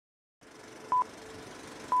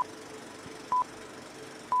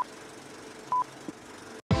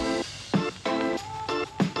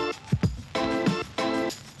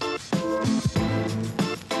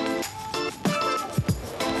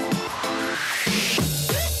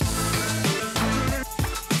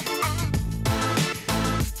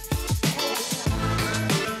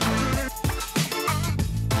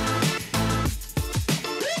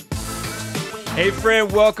Hey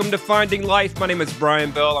friend, welcome to Finding Life. My name is Brian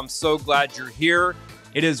Bell. I'm so glad you're here.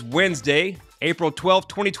 It is Wednesday, April 12th,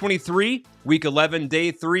 2023, week 11, day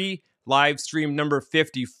 3, live stream number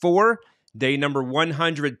 54, day number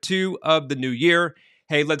 102 of the new year.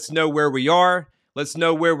 Hey, let's know where we are. Let's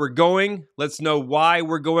know where we're going. Let's know why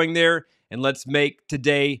we're going there. And let's make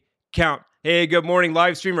today count. Hey, good morning,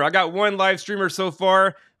 live streamer. I got one live streamer so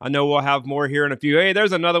far. I know we'll have more here in a few. Hey,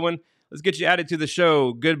 there's another one. Let's get you added to the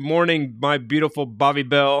show. Good morning, my beautiful Bobby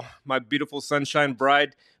Bell, my beautiful sunshine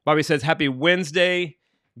bride. Bobby says, happy Wednesday.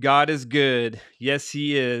 God is good. Yes,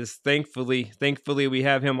 he is. Thankfully, we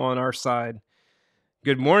have him on our side.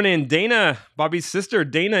 Good morning, Dana, Bobby's sister,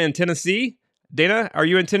 Dana in Tennessee. Dana, are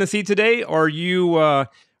you in Tennessee today, or are you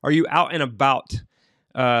out and about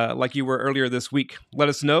like you were earlier this week? Let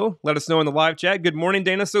us know. Let us know in the live chat. Good morning,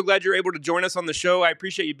 Dana. So glad you're able to join us on the show. I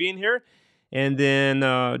appreciate you being here. And then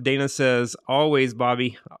Dana says, always,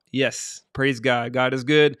 Bobby. Yes, praise God. God is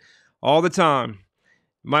good all the time.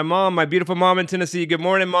 My mom, my beautiful mom in Tennessee. Good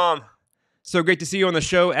morning, Mom. So great to see you on the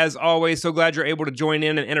show, as always. So glad you're able to join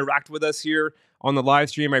in and interact with us here on the live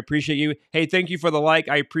stream. I appreciate you. Hey, thank you for the like.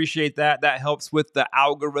 I appreciate that. That helps with the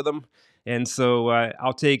algorithm. And so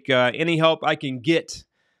I'll take any help I can get.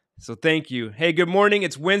 So thank you. Hey, good morning.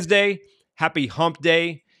 It's Wednesday. Happy hump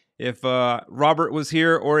day. If Robert was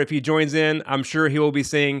here or if he joins in, I'm sure he will be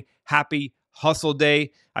saying happy hustle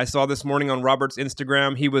day. I saw this morning on Robert's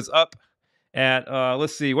Instagram. He was up at,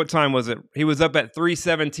 let's see, what time was it? He was up at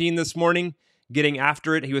 3:17 this morning getting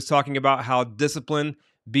after it. He was talking about how discipline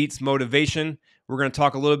beats motivation. We're going to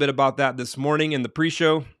talk a little bit about that this morning in the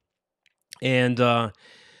pre-show. And, but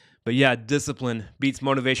yeah, discipline beats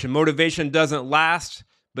motivation. Motivation doesn't last,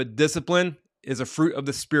 but discipline is a fruit of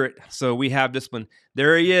the Spirit. So we have discipline.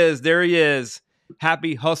 There he is. There he is.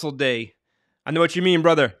 Happy hustle day. I know what you mean,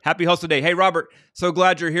 brother. Happy hustle day. Hey, Robert, so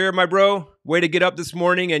glad you're here, my bro. Way to get up this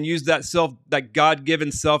morning and use that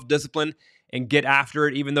God-given self-discipline and get after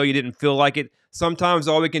it, even though you didn't feel like it. Sometimes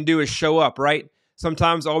all we can do is show up, right?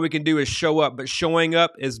 Sometimes all we can do is show up, but showing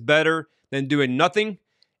up is better than doing nothing.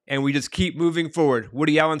 And we just keep moving forward.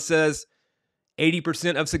 Woody Allen says,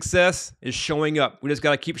 80% of success is showing up. We just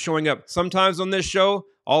got to keep showing up. Sometimes on this show,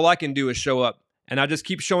 all I can do is show up. And I just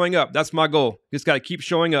keep showing up. That's my goal. Just got to keep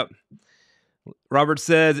showing up. Robert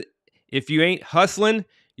says, if you ain't hustling,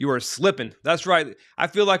 you are slipping. That's right. I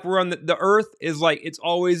feel like we're on the earth is like, it's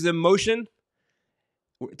always in motion.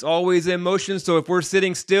 It's always in motion. So if we're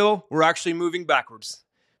sitting still, we're actually moving backwards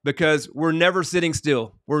because we're never sitting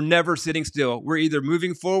still. We're never sitting still. We're either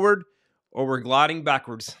moving forward or we're gliding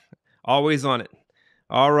backwards. Always on it.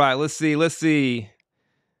 All right, let's see.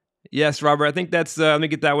 Yes, Robert, I think that's, let me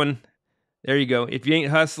get that one. There you go. If you ain't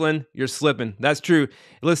hustling, you're slipping. That's true.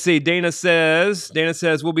 Let's see. Dana says,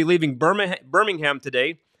 we'll be leaving Birmingham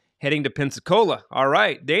today, heading to Pensacola. All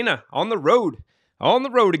right, Dana, on the road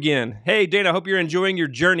again. Hey, Dana, I hope you're enjoying your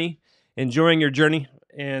journey.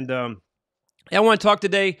 And I want to talk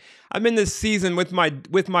today. I'm in this season with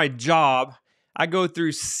my job. I go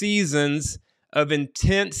through seasons of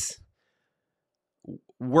intense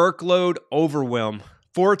workload overwhelm.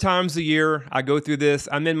 4 times a year, I go through this.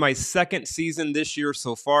 I'm in my second season this year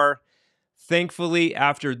so far. Thankfully,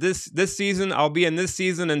 after this season, I'll be in this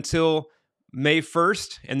season until May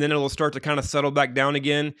 1st, and then it'll start to kind of settle back down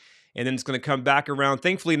again, and then it's going to come back around.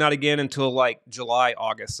 Thankfully, not again until like July,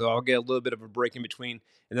 August. So I'll get a little bit of a break in between,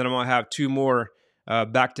 and then I'm going to have 2 more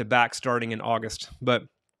back-to-back starting in August. But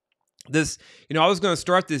this, I was going to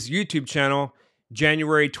start this YouTube channel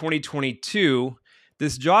January 2022.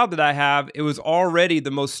 This job that I have, it was already the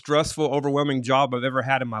most stressful, overwhelming job I've ever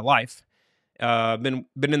had in my life. Been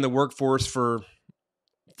in the workforce for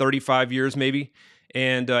 35 years maybe,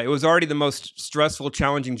 and it was already the most stressful,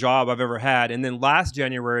 challenging job I've ever had. And then last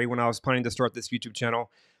January, when I was planning to start this YouTube channel,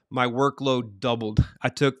 my workload doubled. I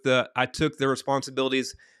took the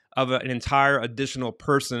responsibilities of an entire additional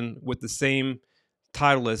person with the same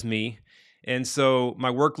title as me, and so my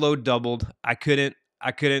workload doubled. I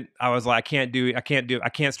was like, I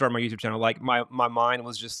can't start my YouTube channel. Like my mind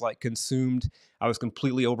was just like consumed. I was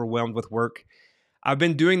completely overwhelmed with work. I've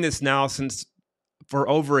been doing this now for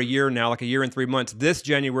over a year now, like a year and 3 months. This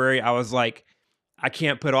January, I was like, I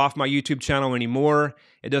can't put off my YouTube channel anymore.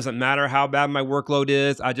 It doesn't matter how bad my workload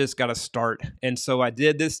is. I just got to start. And so I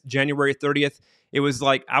did this January 30th. It was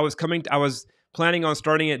like, I was planning on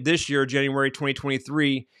starting it this year, January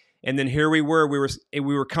 2023. And then here we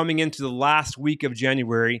were coming into the last week of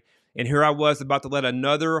January, and here I was about to let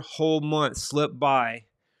another whole month slip by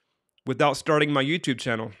without starting my YouTube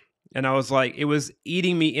channel. And I was like, it was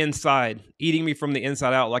eating me from the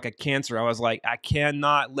inside out like a cancer. I was like, I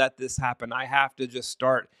cannot let this happen. I have to just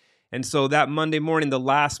start. And so that Monday morning, the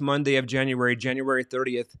last Monday of January, January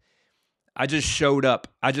 30th, I just showed up.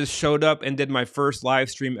 I just showed up and did my first live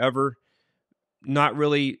stream ever. Not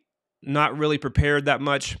really prepared that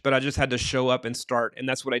much, but I just had to show up and start. And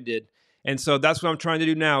that's what I did. And so that's what I'm trying to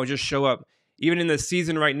do now, just show up. Even in the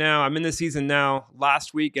season right now, I'm in the season now,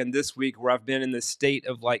 last week and this week, where I've been in this state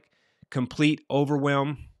of like complete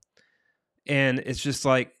overwhelm. And it's just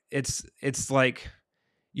like, it's like,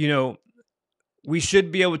 you know, we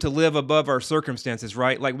should be able to live above our circumstances,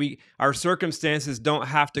 right? Like our circumstances don't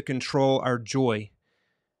have to control our joy.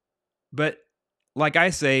 But like I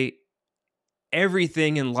say,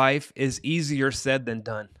 everything in life is easier said than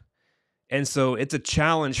done. And so it's a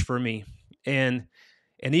challenge for me. And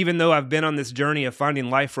even though I've been on this journey of finding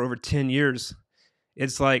life for over 10 years,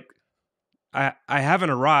 it's like I haven't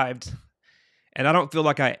arrived, and I don't feel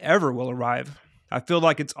like I ever will arrive. I feel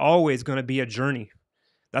like it's always going to be a journey.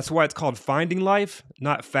 That's why it's called finding life,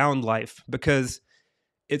 not found life, because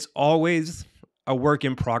it's always a work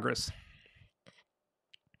in progress.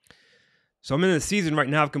 So I'm in the season right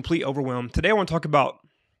now of complete overwhelm. Today I want to talk about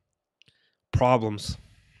problems.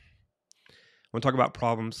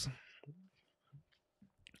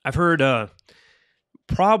 I've heard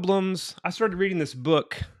problems. I started reading this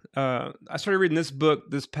book.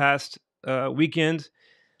 This past weekend.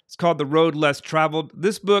 It's called The Road Less Traveled.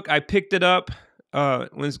 This book, I picked it up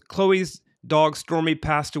when Chloe's dog Stormy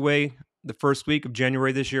passed away the first week of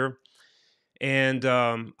January this year. And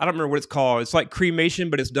I don't remember what it's called. It's like cremation,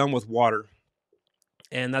 but it's done with water.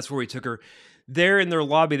 And that's where we took her. There in their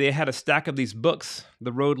lobby, they had a stack of these books,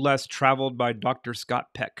 The Road Less Traveled by Dr. Scott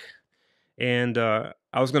Peck. And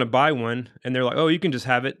I was going to buy one, and they're like, oh, you can just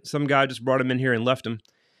have it. Some guy just brought him in here and left him.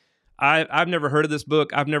 I've never heard of this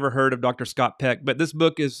book. I've never heard of Dr. Scott Peck, but this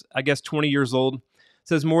book is, I guess, 20 years old. It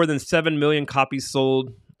says more than 7 million copies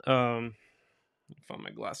sold. Let me find my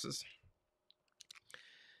glasses.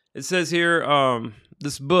 It says here,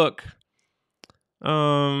 this book,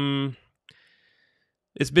 it's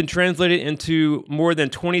been translated into more than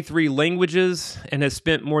 23 languages and has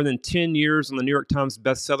spent more than 10 years on the New York Times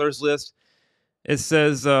bestsellers list. It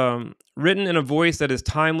says, written in a voice that is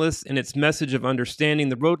timeless in its message of understanding,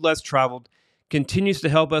 The Road Less Traveled continues to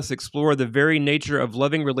help us explore the very nature of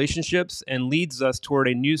loving relationships and leads us toward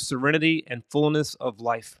a new serenity and fullness of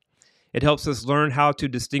life. It helps us learn how to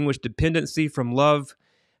distinguish dependency from love,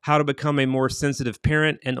 how to become a more sensitive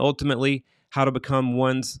parent, and ultimately, how to become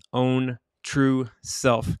one's own true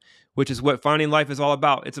self, which is what finding life is all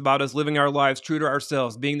about. It's about us living our lives true to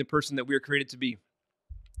ourselves, being the person that we are created to be.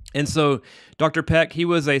 And so Dr. Peck, he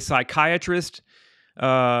was a psychiatrist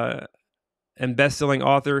and best-selling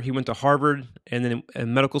author. He went to Harvard and then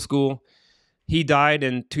in medical school. He died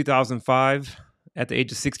in 2005 at the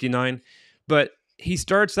age of 69. But he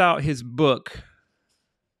starts out his book.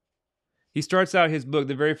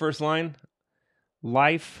 The very first line,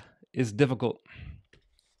 life is difficult.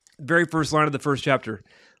 Very first line of the first chapter,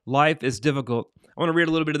 life is difficult. I want to read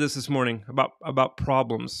a little bit of this morning about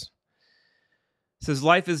problems. It says,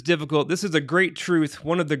 life is difficult. This is a great truth,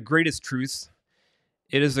 one of the greatest truths.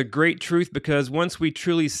 It is a great truth because once we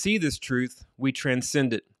truly see this truth, we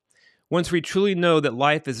transcend it. Once we truly know that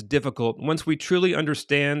life is difficult, once we truly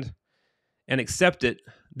understand and accept it,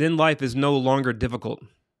 then life is no longer difficult.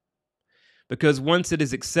 Because once it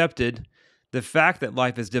is accepted, the fact that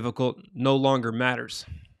life is difficult no longer matters.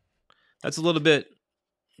 That's a little bit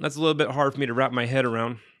hard for me to wrap my head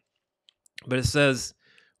around. But it says,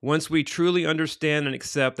 once we truly understand and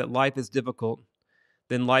accept that life is difficult,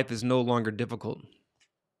 then life is no longer difficult.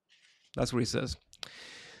 That's what he says.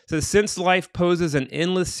 It says, since life poses an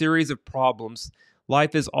endless series of problems,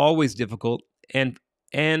 life is always difficult and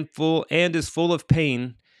is full of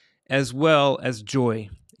pain as well as joy.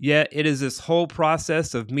 Yet it is this whole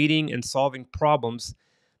process of meeting and solving problems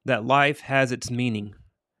that life has its meaning.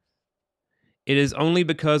 It is only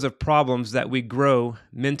because of problems that we grow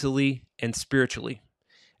mentally and spiritually.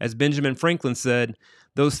 As Benjamin Franklin said,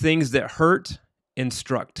 those things that hurt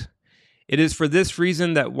instruct. It is for this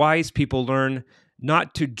reason that wise people learn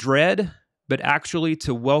not to dread, but actually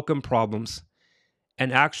to welcome problems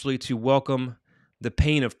and actually to welcome the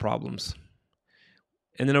pain of problems.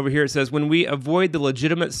 And then over here it says, when we avoid the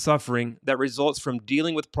legitimate suffering that results from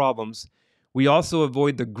dealing with problems, we also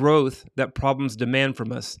avoid the growth that problems demand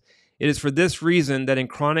from us. It is for this reason that in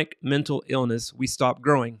chronic mental illness, we stop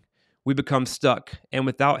growing. We become stuck, and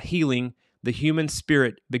without healing, the human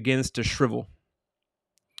spirit begins to shrivel.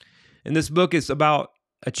 And this book is about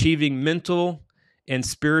achieving mental and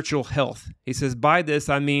spiritual health. He says, by this,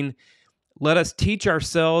 I mean, let us teach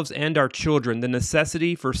ourselves and our children the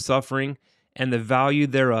necessity for suffering and the value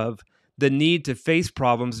thereof, the need to face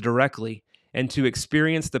problems directly and to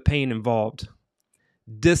experience the pain involved.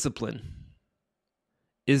 Discipline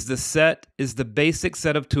is the basic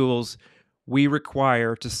set of tools we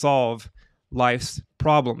require to solve life's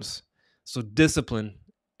problems. So discipline,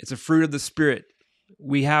 it's a fruit of the Spirit.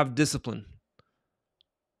 We have discipline.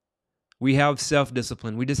 We have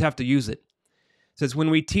self-discipline. We just have to use it. It says, when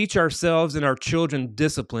we teach ourselves and our children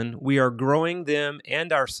discipline, we are growing them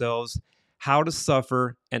and ourselves how to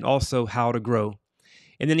suffer and also how to grow.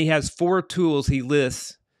 And then he has 4 tools he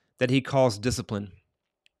lists that he calls discipline.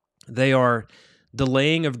 They are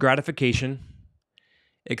delaying of gratification,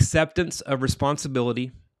 acceptance of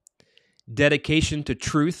responsibility, dedication to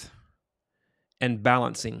truth, and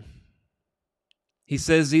balancing. He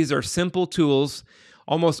says these are simple tools.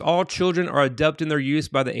 Almost all children are adept in their use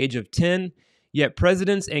by the age of 10, yet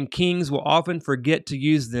presidents and kings will often forget to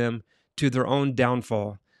use them to their own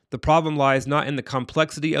downfall. The problem lies not in the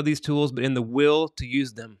complexity of these tools, but in the will to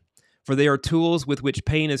use them. For they are tools with which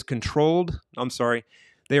pain is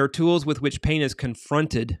they are tools with which pain is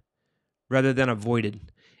confronted rather than avoided.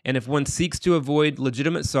 And if one seeks to avoid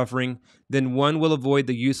legitimate suffering, then one will avoid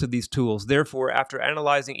the use of these tools. Therefore, after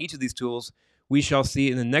analyzing each of these tools, we shall see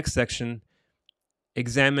in the next section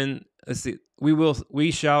examine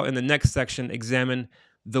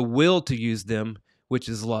the will to use them, which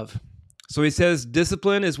is love. So he says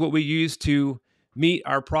discipline is what we use to meet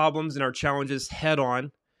our problems and our challenges head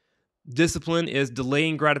on. Discipline is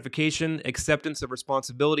delaying gratification, acceptance of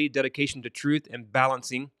responsibility, dedication to truth, and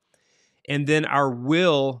balancing. And then our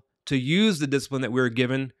will to use the discipline that we're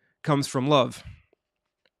given comes from love.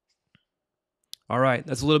 All right,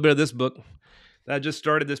 that's a little bit of this book that I just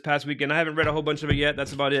started this past weekend. I haven't read a whole bunch of it yet.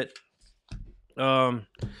 That's about it. I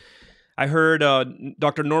heard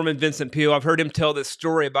Dr. Norman Vincent Peale, I've heard him tell this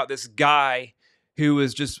story about this guy who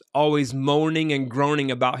was just always moaning and groaning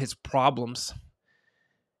about his problems.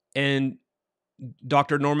 And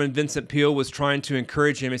Dr. Norman Vincent Peale was trying to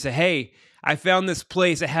encourage him and say, hey, I found this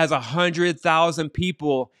place that has 100,000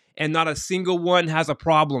 people and not a single one has a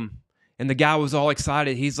problem. And the guy was all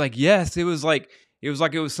excited. He's like, yes, it was like it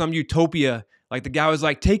was some utopia. Like the guy was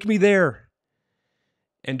like, take me there.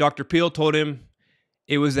 And Dr. Peale told him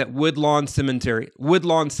it was at Woodlawn Cemetery.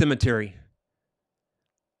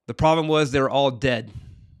 The problem was they were all dead.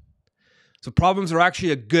 So problems are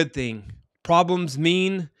actually a good thing. Problems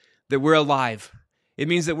mean that we're alive. It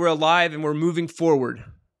means that we're alive and we're moving forward.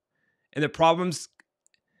 And the problems,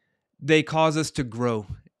 they cause us to grow.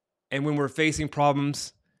 And when we're facing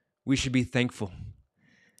problems, we should be thankful.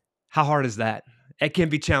 How hard is that? It can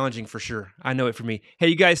be challenging for sure. I know it for me. Hey,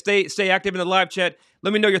 you guys, stay active in the live chat.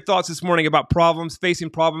 Let me know your thoughts this morning about problems, facing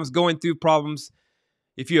problems, going through problems.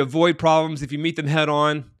 If you avoid problems, if you meet them head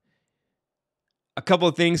on. A couple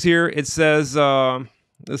of things here. It says,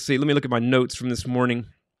 let's see, let me look at my notes from this morning.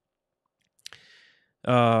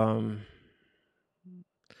 We're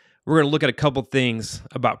going to look at a couple things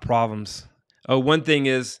about problems. One thing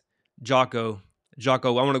is Jocko. I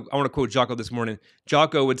want to quote Jocko this morning.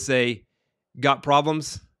 Jocko would say, got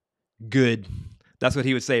problems? Good. That's what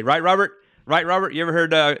he would say. Right, Robert? Right, Robert? You ever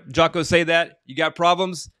heard Jocko say that? You got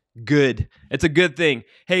problems? Good. It's a good thing.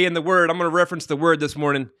 Hey, in the Word, I'm going to reference the Word this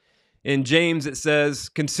morning. In James, it says,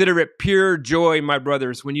 consider it pure joy, my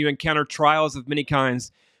brothers, when you encounter trials of many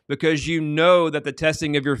kinds, because you know that the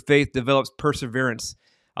testing of your faith develops perseverance.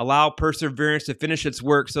 Allow perseverance to finish its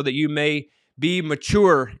work so that you may be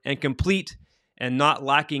mature and complete and not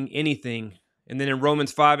lacking anything. And then in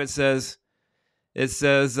Romans 5, it says,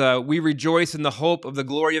 we rejoice in the hope of the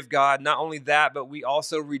glory of God. Not only that, but we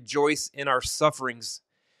also rejoice in our sufferings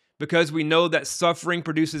because we know that suffering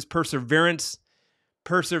produces perseverance,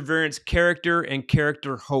 character, and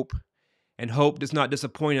character, hope. And hope does not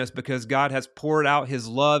disappoint us because God has poured out his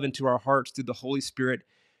love into our hearts through the Holy Spirit,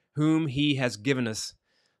 whom he has given us.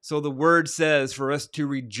 So the Word says for us to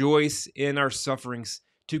rejoice in our sufferings,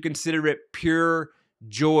 to consider it pure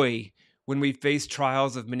joy when we face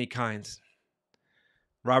trials of many kinds.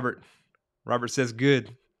 Robert says good.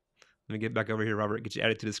 Let me get back over here, Robert. Get you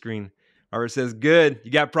added to the screen. Robert says good. You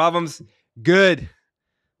got problems? Good.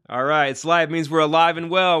 All right. It's live. It means we're alive and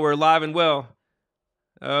well. We're alive and well.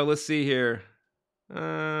 Let's see here.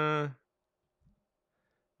 My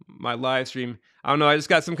live stream. I don't know. I just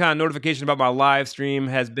got some kind of notification about my live stream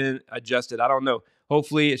has been adjusted. I don't know.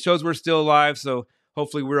 Hopefully it shows we're still alive. So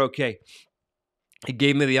hopefully we're okay. It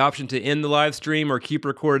gave me the option to end the live stream or keep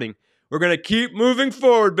recording. We're going to keep moving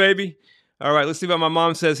forward, baby. All right, let's see what my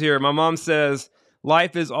mom says here. My mom says,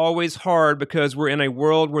 life is always hard because we're in a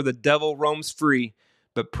world where the devil roams free.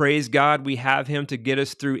 But praise God, we have him to get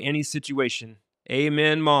us through any situation.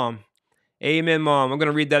 Amen, Mom. Amen, Mom. I'm going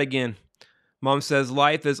to read that again. Mom says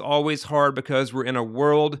life is always hard because we're in a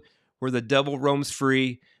world where the devil roams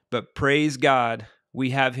free, but praise God,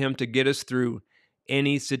 we have him to get us through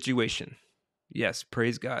any situation. Yes,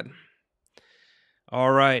 praise God.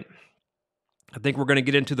 All right. I think we're going to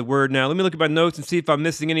get into the word now. Let me look at my notes and see if I'm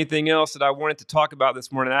missing anything else that I wanted to talk about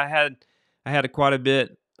this morning. I had quite a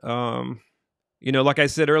bit. Like I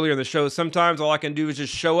said earlier in the show, sometimes all I can do is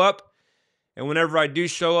just show up. And whenever I do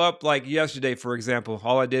show up, like yesterday, for example,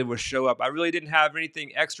 all I did was show up. I really didn't have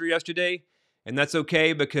anything extra yesterday, and that's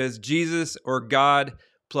okay because Jesus or God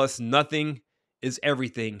plus nothing is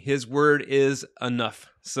everything. His word is enough.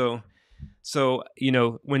 So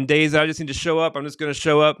when days I just need to show up, I'm just going to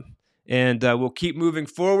show up, and we'll keep moving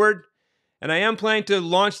forward. And I am planning to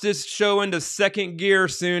launch this show into second gear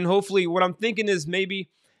soon. Hopefully, what I'm thinking is maybe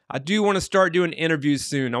I do want to start doing interviews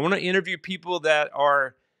soon. I want to interview people that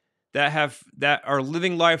are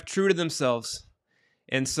living life true to themselves.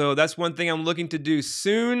 And so that's one thing I'm looking to do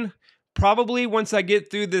soon. Probably once I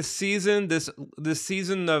get through this season, this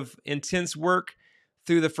season of intense work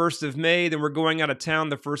through the 1st of May, then we're going out of town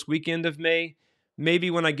the first weekend of May. Maybe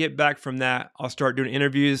when I get back from that, I'll start doing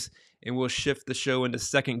interviews and we'll shift the show into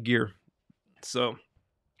second gear. So,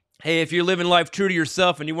 hey, if you're living life true to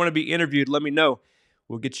yourself and you want to be interviewed, let me know.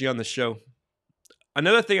 We'll get you on the show.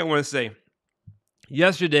 Another thing I want to say.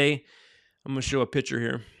 Yesterday, I'm going to show a picture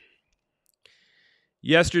here.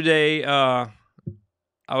 Yesterday, I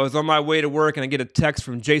was on my way to work and I get a text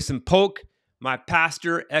from Jason Polk, my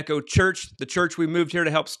pastor, Echo Church, the church we moved here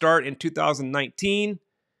to help start in 2019.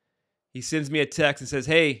 He sends me a text and says,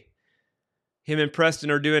 hey, him and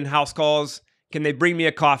Preston are doing house calls. Can they bring me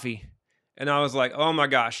a coffee? And I was like, oh my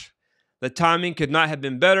gosh, the timing could not have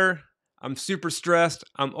been better. I'm super stressed.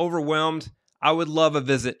 I'm overwhelmed. I would love a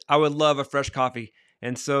visit. I would love a fresh coffee.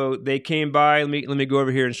 And so they came by. Let me go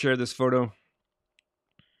over here and share this photo.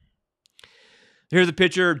 Here's a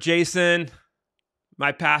picture of Jason,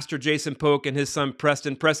 my pastor, Jason Polk, and his son,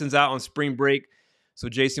 Preston. Preston's out on spring break. So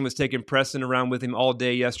Jason was taking Preston around with him all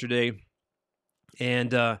day yesterday.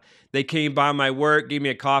 And they came by my work, gave me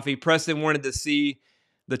a coffee. Preston wanted to see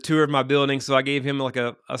the tour of my building. So I gave him like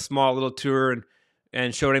a small little tour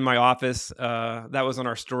and showed him my office. That was on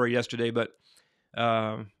our story yesterday, But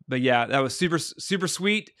yeah, that was super, super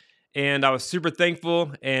sweet. And I was super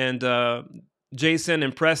thankful. And Jason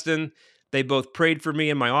and Preston, they both prayed for me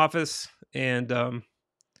in my office. And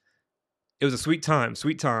it was a sweet time.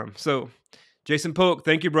 So Jason Polk,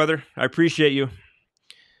 thank you, brother. I appreciate you.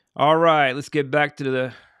 All right, let's get back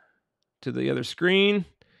to the other screen.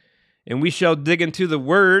 And we shall dig into the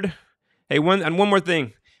word. Hey, one more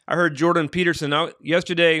thing. I heard Jordan Peterson out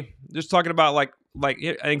yesterday just talking about like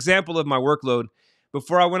an example of my workload.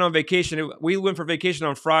 Before I went on vacation, we went for vacation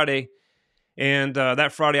on Friday, and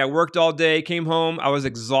that Friday I worked all day, came home, I was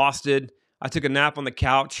exhausted. I took a nap on the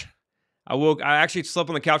couch. I actually slept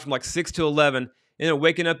on the couch from like 6 to 11, ended up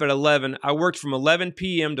waking up at 11. I worked from 11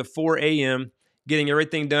 p.m. to 4 a.m., getting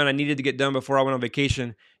everything done I needed to get done before I went on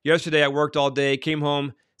vacation. Yesterday I worked all day, came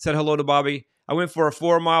home, said hello to Bobby. I went for a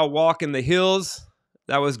 4-mile walk in the hills.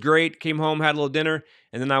 That was great. Came home, had a little dinner,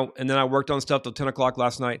 and then I worked on stuff till 10 o'clock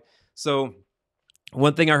last night. So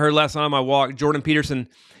one thing I heard last night on my walk, Jordan Peterson,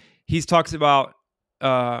 he talks about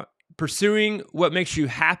pursuing what makes you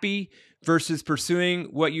happy versus pursuing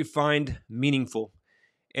what you find meaningful.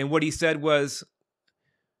 And what he said was,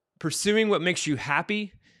 pursuing what makes you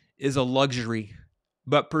happy is a luxury,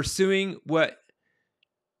 but pursuing what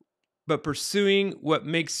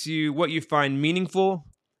makes what you find meaningful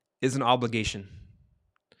is an obligation.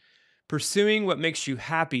 Pursuing what makes you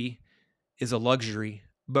happy is a luxury,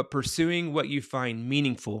 but pursuing what you find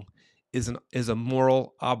meaningful is a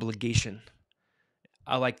moral obligation.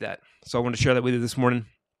 I like that. So I want to share that with you this morning.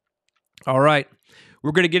 All right.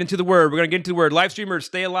 We're going to get into the word. Live streamers,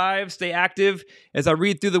 stay alive, stay active. As I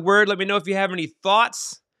read through the word, let me know if you have any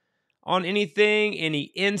thoughts on anything,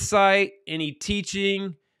 any insight, any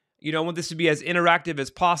teaching. I want this to be as interactive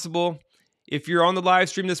as possible. If you're on the live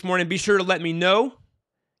stream this morning, be sure to let me know.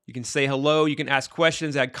 You can say hello. You can ask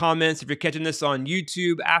questions, add comments. If you're catching this on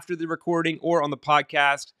YouTube after the recording or on the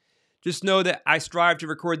podcast, just know that I strive to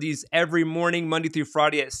record these every morning, Monday through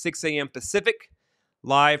Friday at 6 a.m. Pacific,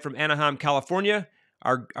 live from Anaheim, California.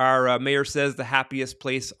 Our mayor says the happiest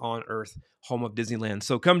place on earth, home of Disneyland.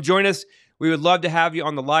 So come join us. We would love to have you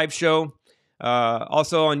on the live show.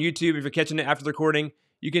 Also on YouTube, if you're catching it after the recording,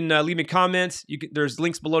 you can leave me comments. There's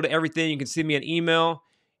links below to everything. You can send me an email.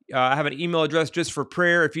 I have an email address just for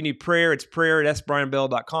prayer. If you need prayer, it's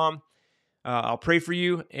prayer@sbrianbell.com. I'll pray for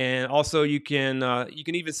you, and also you can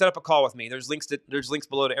even set up a call with me. There's links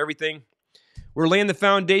below to everything. We're laying the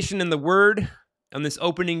foundation in the Word. on this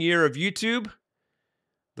opening year of YouTube.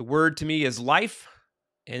 The word to me is life,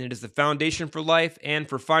 and it is the foundation for life and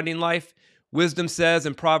for finding life. Wisdom says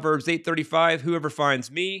in Proverbs 8:35, whoever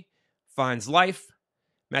finds me finds life.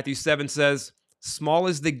 Matthew 7 says, small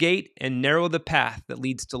is the gate and narrow the path that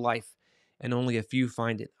leads to life, and only a few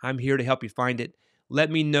find it. I'm here to help you find it. Let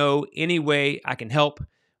me know any way I can help.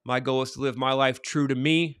 My goal is to live my life true to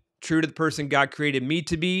me, true to the person God created me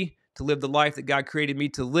to be, to live the life that God created me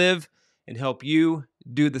to live, and help you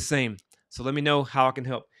do the same. So let me know how I can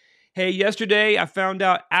help. Hey, yesterday I found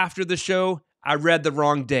out after the show I read the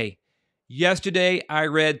wrong day. Yesterday I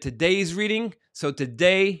read today's reading, so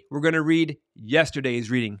today we're going to read yesterday's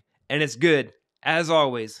reading, and it's good, as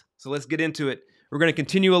always. So let's get into it. We're going to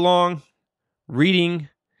continue along reading.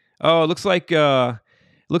 Oh, it looks like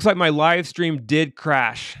my live stream did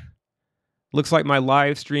crash. Looks like my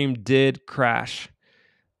live stream did crash,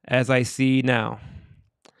 as I see now.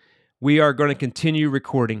 We are going to continue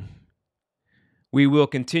recording. We will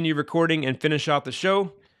continue recording and finish out the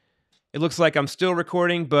show. It looks like I'm still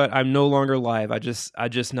recording, but I'm no longer live. I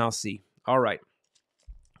just now see. All right.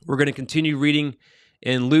 We're going to continue reading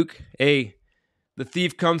in Luke. The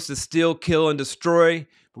thief comes to steal, kill, and destroy,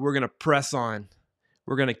 but we're going to press on.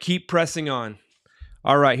 We're going to keep pressing on.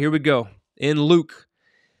 All right, here we go. In Luke,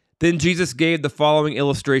 then Jesus gave the following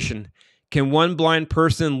illustration. Can one blind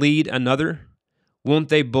person lead another? Won't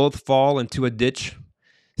they both fall into a ditch?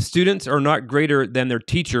 Students are not greater than their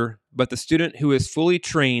teacher, but the student who is fully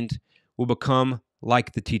trained will become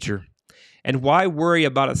like the teacher. And why worry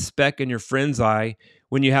about a speck in your friend's eye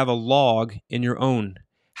when you have a log in your own?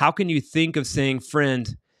 How can you think of saying,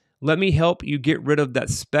 friend, let me help you get rid of that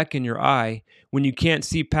speck in your eye when you can't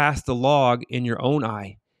see past the log in your own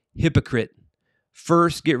eye? Hypocrite.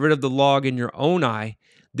 First, get rid of the log in your own eye,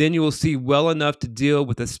 then you will see well enough to deal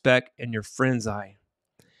with the speck in your friend's eye.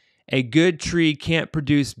 A good tree can't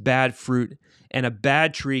produce bad fruit, and a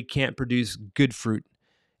bad tree can't produce good fruit.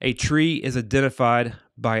 A tree is identified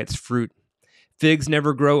by its fruit. Figs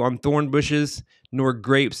never grow on thorn bushes, nor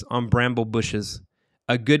grapes on bramble bushes.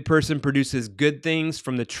 A good person produces good things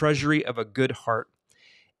from the treasury of a good heart,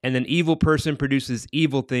 and an evil person produces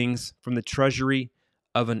evil things from the treasury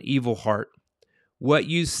of an evil heart. What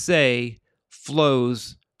you say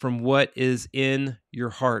flows from what is in your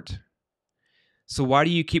heart. So why do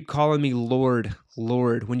you keep calling me Lord,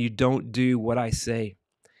 Lord, when you don't do what I say?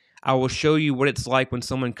 I will show you what it's like when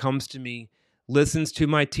someone comes to me, listens to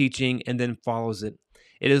my teaching, and then follows it.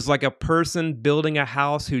 It is like a person building a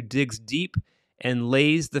house who digs deep and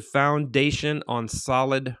lays the foundation on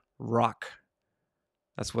solid rock.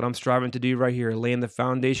 That's what I'm striving to do right here, laying the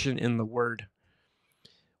foundation in the Word.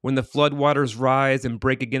 When the floodwaters rise and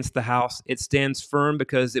break against the house, it stands firm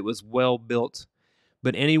because it was well built.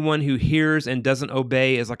 But anyone who hears and doesn't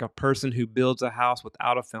obey is like a person who builds a house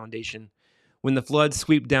without a foundation. When the floods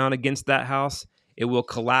sweep down against that house, it will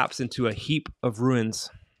collapse into a heap of ruins.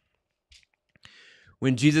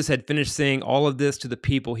 When Jesus had finished saying all of this to the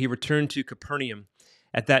people, he returned to Capernaum.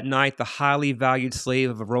 At that night, the highly valued slave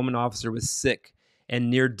of a Roman officer was sick and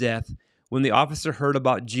near death. When the officer heard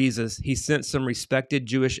about Jesus, he sent some respected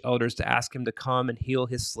Jewish elders to ask him to come and heal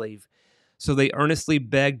his slave. So they earnestly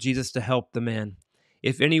begged Jesus to help the man.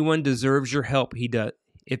 If anyone deserves your help, he does.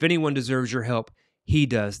 If anyone deserves your help, he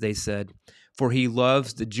does, they said, for he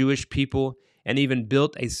loves the Jewish people and even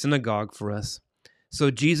built a synagogue for us. So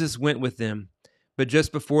Jesus went with them. But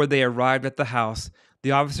just before they arrived at the house,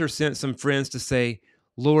 the officer sent some friends to say,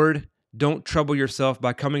 Lord, don't trouble yourself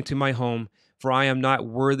by coming to my home, for I am not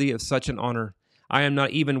worthy of such an honor. I am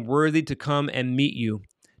not even worthy to come and meet you.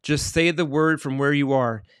 Just say the word from where you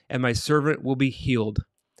are, and my servant will be healed.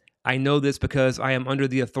 I know this because I am under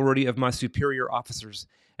the authority of my superior officers,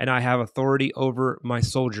 and I have authority over my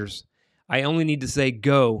soldiers. I only need to say,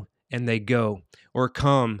 go, and they go, or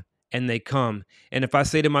come, and they come. And if I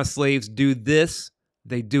say to my slaves, do this,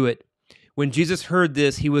 they do it. When Jesus heard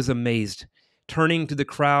this, he was amazed. Turning to the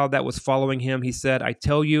crowd that was following him, he said, I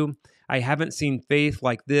tell you, I haven't seen faith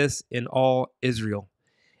like this in all Israel.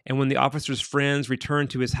 And when the officer's friends returned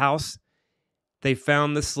to his house, they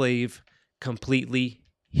found the slave completely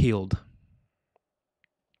healed.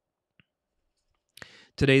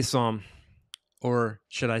 Today's psalm, or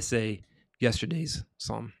should I say yesterday's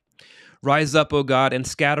psalm. Rise up, O God, and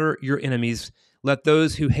scatter your enemies. Let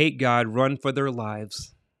those who hate God run for their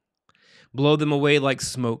lives. Blow them away like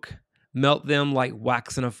smoke. Melt them like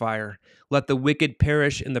wax in a fire. Let the wicked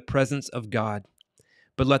perish in the presence of God.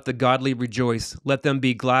 But let the godly rejoice. Let them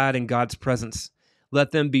be glad in God's presence.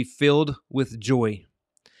 Let them be filled with joy.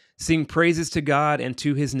 Sing praises to God and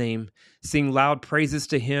to his name. Sing loud praises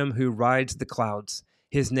to him who rides the clouds.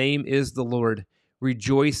 His name is the Lord.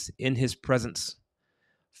 Rejoice in his presence.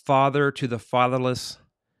 Father to the fatherless,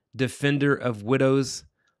 defender of widows,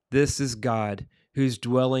 this is God, whose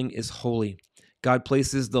dwelling is holy. God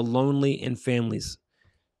places the lonely in families.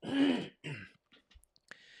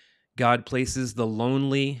 God places the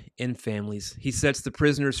lonely in families. He sets the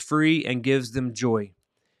prisoners free and gives them joy,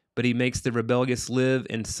 but he makes the rebellious live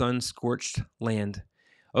in sun-scorched land.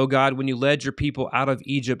 O God, when you led your people out of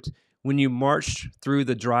Egypt, when you marched through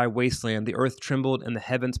the dry wasteland, the earth trembled and the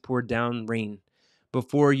heavens poured down rain.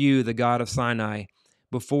 Before you, the God of Sinai,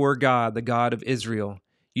 before God, the God of Israel,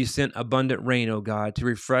 you sent abundant rain, O God, to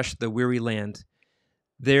refresh the weary land.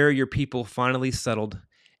 There your people finally settled,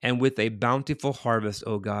 and with a bountiful harvest,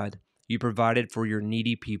 O God, you provided for your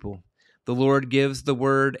needy people. The Lord gives the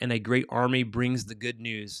word, and a great army brings the good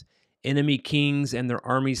news. Enemy kings and their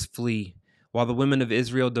armies flee, while the women of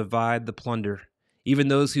Israel divide the plunder. Even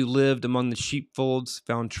those who lived among the sheepfolds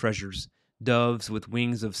found treasures, doves with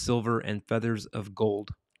wings of silver and feathers of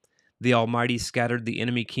gold. The Almighty scattered the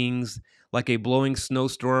enemy kings like a blowing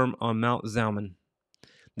snowstorm on Mount Zalmon.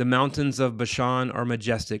 The mountains of Bashan are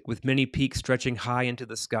majestic, with many peaks stretching high into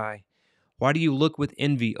the sky. Why do you look with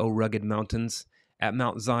envy, O rugged mountains, at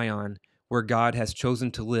Mount Zion, where God has chosen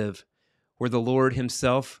to live, where the Lord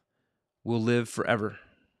himself will live forever?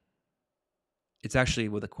 It's actually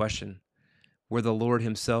with a question. Where the Lord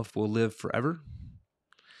himself will live forever?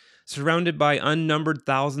 Surrounded by unnumbered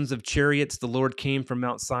thousands of chariots, the Lord came from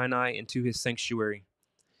Mount Sinai into his sanctuary.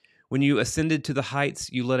 When you ascended to the heights,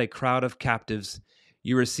 you led a crowd of captives.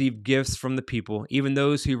 You received gifts from the people, even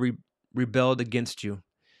those who rebelled against you.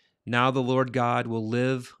 Now the Lord God will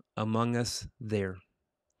live among us there.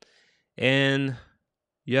 And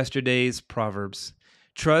yesterday's Proverbs.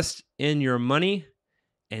 Trust in your money,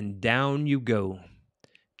 and down you go.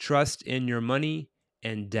 Trust in your money,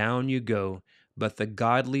 and down you go. But the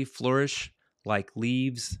godly flourish like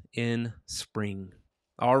leaves in spring.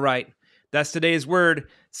 All right, that's today's word.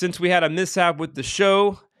 Since we had a mishap with the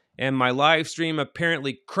show, and my live stream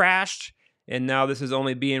apparently crashed, and now this is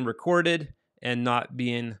only being recorded and not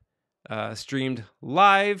being streamed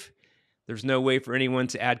live, there's no way for anyone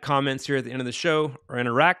to add comments here at the end of the show or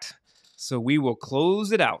interact, so we will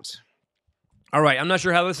close it out. All right, I'm not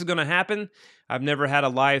sure how this is going to happen. I've never had a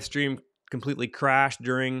live stream completely crash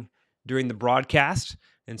during the broadcast,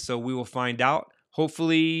 and so we will find out.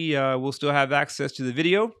 Hopefully, we'll still have access to the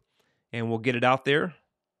video, and we'll get it out there,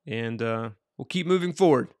 and we'll keep moving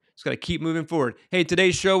forward. Just got to keep moving forward. Hey,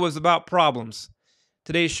 today's show was about problems.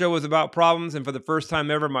 Today's show was about problems, and for the first time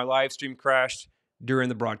ever, my live stream crashed during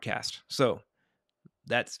the broadcast. So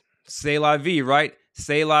that's c'est la vie, right?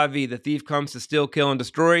 C'est la vie. The thief comes to steal, kill, and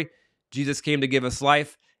destroy. Jesus came to give us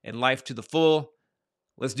life and life to the full.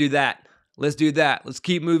 Let's do that. Let's do that. Let's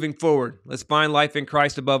keep moving forward. Let's find life in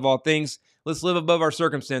Christ above all things. Let's live above our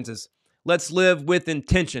circumstances. Let's live with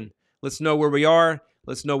intention. Let's know where we are.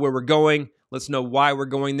 Let's know where we're going. Let's know why we're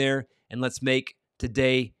going there. And let's make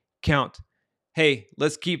today count. Hey,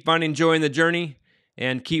 let's keep finding joy in the journey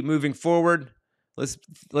and keep moving forward. Let's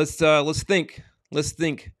think. Let's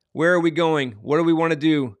think. Where are we going? What do we want to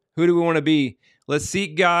do? Who do we want to be? Let's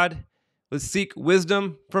seek God. Let's seek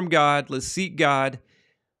wisdom from God. Let's seek God.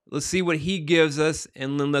 Let's see what he gives us,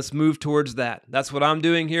 and then let's move towards that. That's what I'm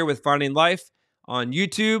doing here with Finding Life on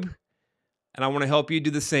YouTube, and I want to help you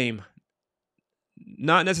do the same.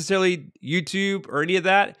 Not necessarily YouTube or any of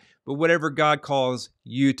that, but whatever God calls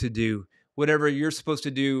you to do, whatever you're supposed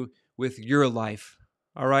to do with your life.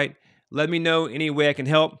 All right? Let me know any way I can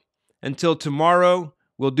help. Until tomorrow,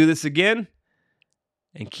 we'll do this again,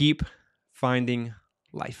 and keep finding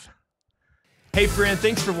life. Hey friend,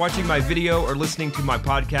 thanks for watching my video or listening to my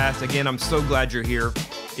podcast. Again, I'm so glad you're here.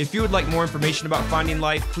 If you would like more information about Finding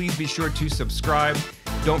Life, please be sure to subscribe.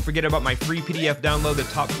 Don't forget about my free PDF download, The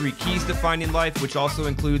Top 3 Keys to Finding Life, which also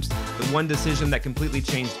includes the one decision that completely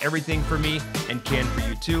changed everything for me and can for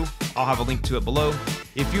you too. I'll have a link to it below.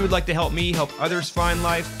 If you would like to help me help others find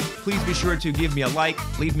life, please be sure to give me a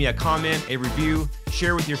like, leave me a comment, a review,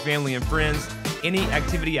 share with your family and friends. Any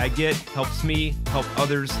activity I get helps me help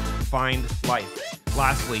others find life.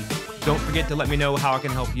 Lastly, don't forget to let me know how I can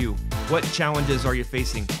help you. What challenges are you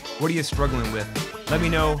facing? What are you struggling with? Let me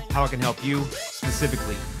know how I can help you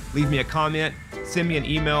specifically. Leave me a comment, send me an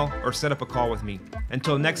email, or set up a call with me.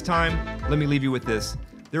 Until next time, let me leave you with this.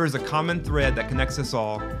 There is a common thread that connects us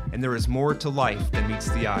all, and there is more to life than meets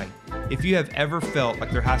the eye. If you have ever felt like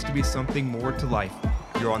there has to be something more to life,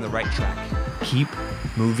 you're on the right track. Keep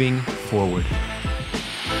moving forward.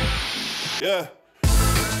 Yeah.